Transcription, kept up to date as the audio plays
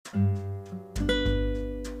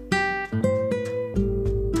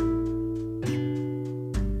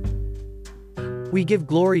We give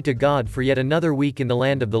glory to God for yet another week in the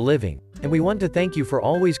land of the living, and we want to thank you for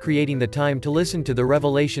always creating the time to listen to the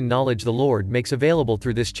revelation knowledge the Lord makes available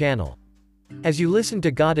through this channel. As you listen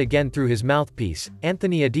to God again through his mouthpiece,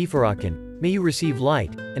 Anthony Adifarakan, may you receive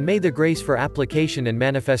light, and may the grace for application and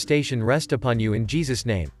manifestation rest upon you in Jesus'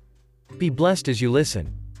 name. Be blessed as you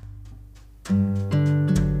listen.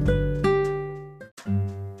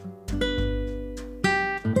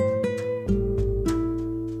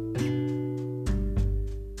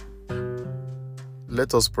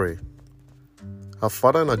 Let us pray. Our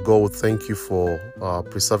Father and our God, we thank you for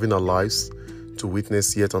preserving our lives to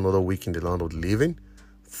witness yet another week in the land of the living.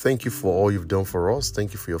 Thank you for all you've done for us.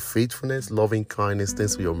 Thank you for your faithfulness, loving kindness.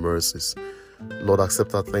 Thanks for your mercies. Lord,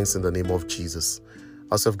 accept our thanks in the name of Jesus.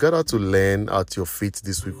 As we've gathered to learn at your feet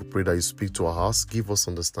this week, we pray that you speak to our hearts, give us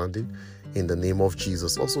understanding in the name of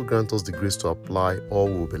Jesus. Also grant us the grace to apply all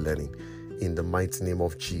we'll be learning in the mighty name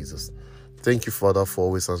of Jesus. Thank you, Father, for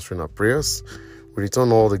always answering our prayers. We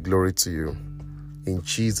return all the glory to you. In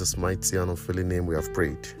Jesus' mighty and unfailing name we have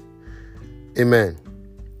prayed. Amen.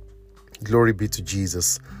 Glory be to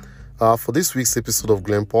Jesus. For this week's episode of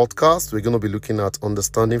Glenn Podcast, we're going to be looking at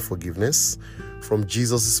understanding forgiveness from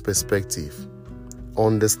Jesus' perspective.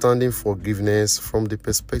 Understanding forgiveness from the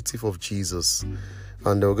perspective of Jesus.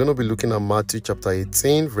 And we're going to be looking at Matthew chapter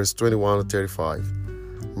 18, verse 21 to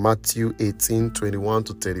 35. Matthew 18, 21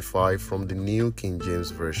 to 35 from the New King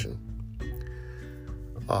James Version.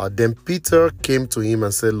 Then Peter came to him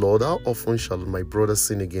and said, Lord, how often shall my brother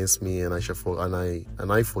sin against me and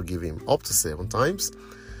I forgive him? Up to 7 times?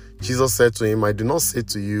 Jesus said to him, I do not say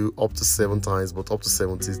to you up to 7 times, but up to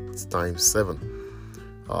 70 times 7.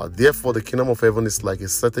 Therefore, the kingdom of heaven is like a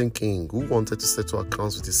certain king who wanted to settle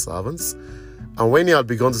accounts with his servants. And when he had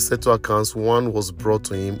begun to settle accounts, one was brought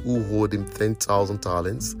to him who owed him 10,000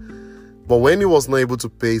 talents. But when he was not able to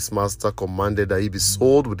pay, his master commanded that he be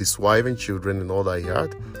sold with his wife and children and all that he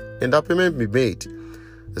had, and that payment be made.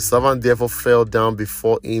 The servant therefore fell down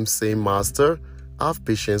before him, saying, Master, have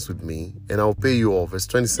patience with me, and I will pay you all. Verse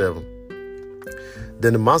 27.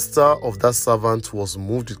 Then the master of that servant, who was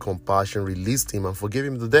moved with compassion, released him and forgave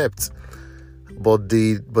him the debt. But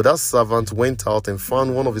that servant went out and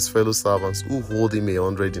found one of his fellow servants who owed him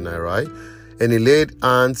 100 denarii, and he laid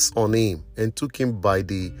hands on him and took him by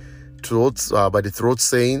the throat,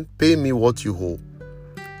 saying, Pay me what you owe.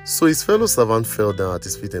 So his fellow servant fell down at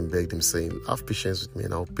his feet and begged him, saying, Have patience with me,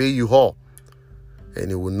 and I'll pay you all. And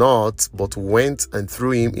he would not, but went and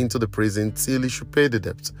threw him into the prison till he should pay the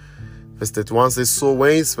debt. Verse 31 says, So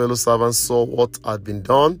when his fellow servants saw what had been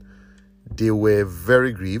done, they were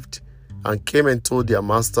very grieved, and came and told their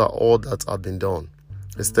master all that had been done.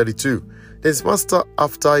 Verse 32. Then his master,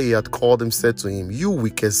 after he had called him, said to him, You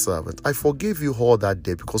wicked servant, I forgave you all that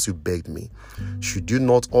day because you begged me. Should you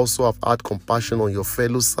not also have had compassion on your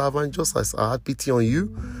fellow servant, just as I had pity on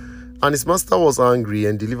you? And his master was angry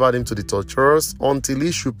and delivered him to the torturers until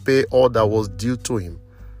he should pay all that was due to him.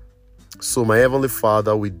 So my heavenly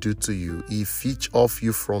Father will do to you if each of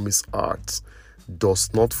you from his heart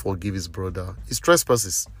does not forgive his brother his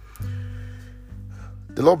trespasses.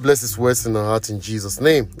 The Lord bless his words in our heart in Jesus'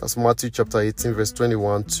 name. That's Matthew chapter 18, verse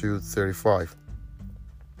 21 to 35.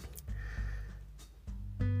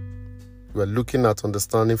 We are looking at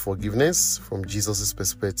understanding forgiveness from Jesus'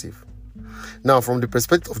 perspective. Now, from the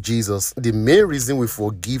perspective of Jesus, the main reason we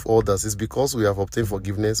forgive others is because we have obtained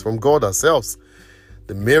forgiveness from God ourselves.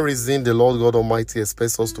 The main reason the Lord God Almighty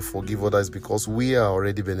expects us to forgive others is because we are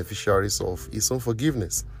already beneficiaries of his own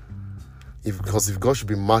forgiveness. Because if God should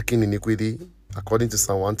be marking iniquity, according to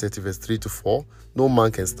Psalm 130, verse 3 to 4, no man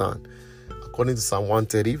can stand. According to Psalm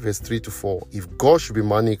 130, verse 3 to 4, if God should be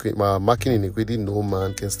marking iniquity, no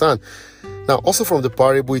man can stand. Now, also from the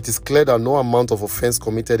parable, it is clear that no amount of offense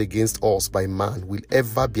committed against us by man will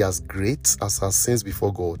ever be as great as our sins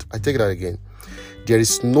before God. I take that again. There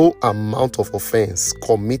is no amount of offense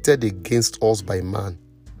committed against us by man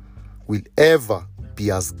will ever be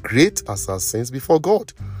as great as our sins before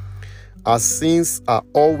God. Our sins are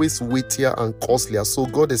always weightier and costlier, so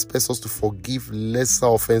God expects us to forgive lesser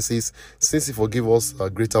offenses since he forgives us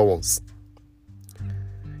greater ones.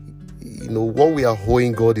 What we are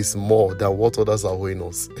owing God is more than what others are owing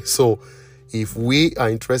us. So if we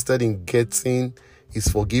are interested in getting his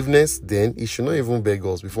forgiveness, then he should not even beg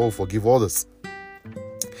us before we forgive others.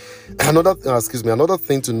 Another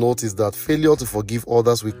thing to note is that failure to forgive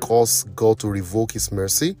others will cause God to revoke his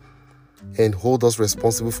mercy and hold us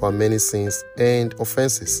responsible for our many sins and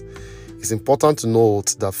offenses. It's important to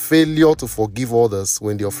note that failure to forgive others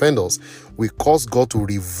when they offend us will cause God to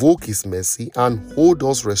revoke his mercy and hold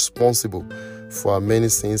us responsible for our many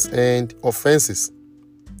sins and offenses.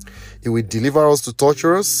 He will deliver us to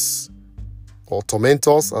torturers or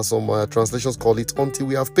tormentors, as some translations call it, until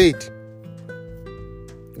we have paid.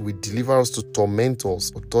 He will deliver us to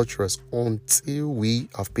tormentors or torturers until we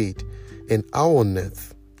have paid. And how on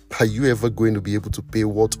earth are you ever going to be able to pay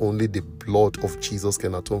what only the blood of Jesus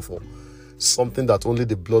can atone for? Something that only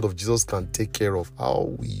the blood of Jesus can take care of.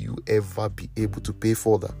 How will you ever be able to pay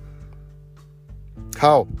for that?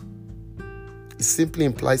 How? It simply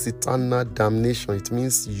implies eternal damnation. It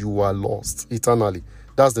means you are lost eternally.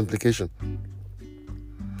 That's the implication.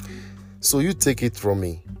 So you take it from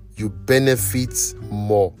me. You benefit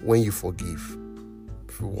more when you forgive.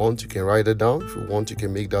 If you want, you can write it down. If you want, you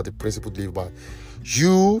can make that the principle to live by.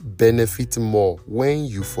 You benefit more when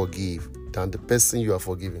you forgive than the person you are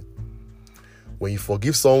forgiving. When you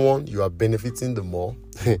forgive someone, you are benefiting the more,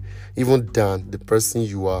 even than the person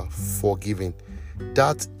you are forgiving.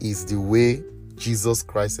 That is the way Jesus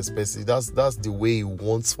Christ especially, that's the way he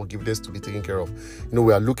wants forgiveness to be taken care of.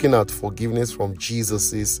 We are looking at forgiveness from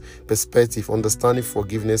Jesus's perspective, understanding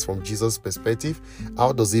forgiveness from Jesus' perspective.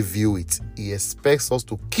 How does he view it? He expects us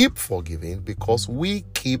to keep forgiving because we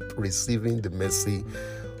keep receiving the mercy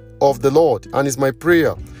of the Lord. And it's my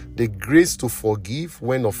prayer, the grace to forgive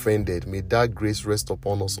when offended, may that grace rest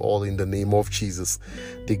upon us all in the name of Jesus.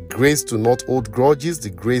 The grace to not hold grudges,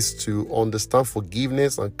 the grace to understand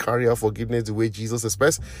forgiveness and carry out forgiveness the way Jesus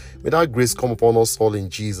expects, may that grace come upon us all in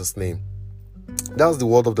Jesus' name. That's the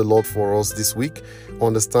word of the Lord for us this week.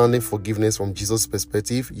 Understanding forgiveness from Jesus'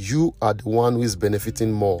 perspective. You are the one who is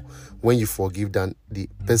benefiting more when you forgive than the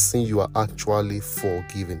person you are actually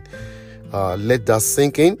forgiving. Let that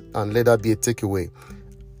sink in and let that be a takeaway.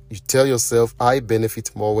 You tell yourself, I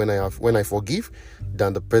benefit more when I forgive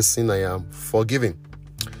than the person I am forgiving.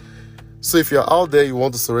 So if you're out there, you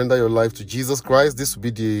want to surrender your life to Jesus Christ, this will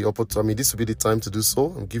be the opportunity. This will be the time to do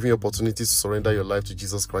so. I'm giving you opportunity to surrender your life to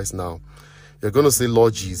Jesus Christ now. You're going to say,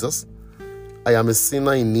 Lord Jesus, I am a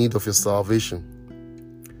sinner in need of your salvation.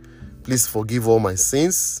 Please forgive all my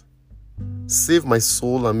sins. Save my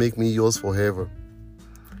soul and make me yours forever.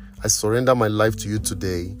 I surrender my life to you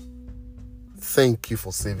today. Thank you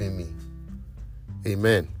for saving me.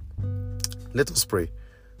 Amen. Let us pray.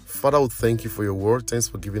 Father, we thank you for your word. Thanks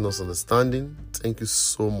for giving us understanding. Thank you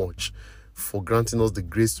so much for granting us the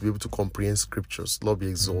grace to be able to comprehend scriptures. Lord, be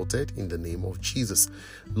exalted in the name of Jesus.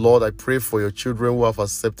 Lord, I pray for your children who have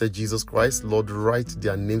accepted Jesus Christ. Lord, write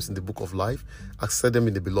their names in the book of life. Accept them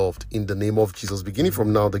in the beloved in the name of Jesus. Beginning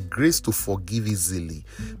from now, the grace to forgive easily.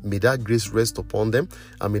 May that grace rest upon them,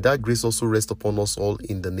 and may that grace also rest upon us all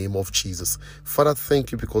in the name of Jesus. Father,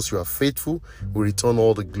 thank you because you are faithful. We return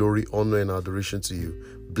all the glory, honor, and adoration to you.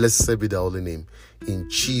 Blessed be the holy name. In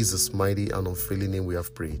Jesus' mighty and unfailing name we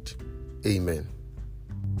have prayed. Amen.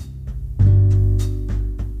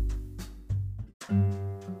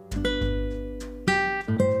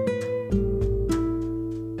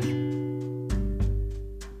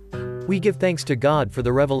 We give thanks to God for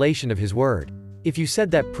the revelation of His Word. If you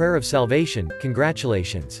said that prayer of salvation,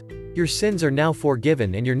 congratulations. Your sins are now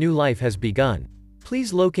forgiven and your new life has begun.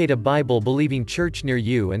 Please locate a Bible-believing church near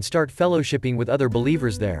you and start fellowshipping with other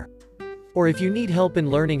believers there. Or if you need help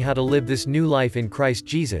in learning how to live this new life in Christ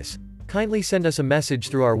Jesus, kindly send us a message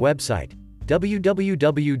through our website,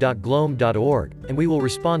 www.glome.org, and we will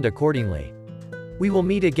respond accordingly. We will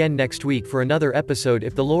meet again next week for another episode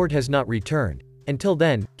if the Lord has not returned. Until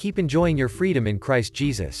then, keep enjoying your freedom in Christ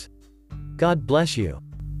Jesus. God bless you.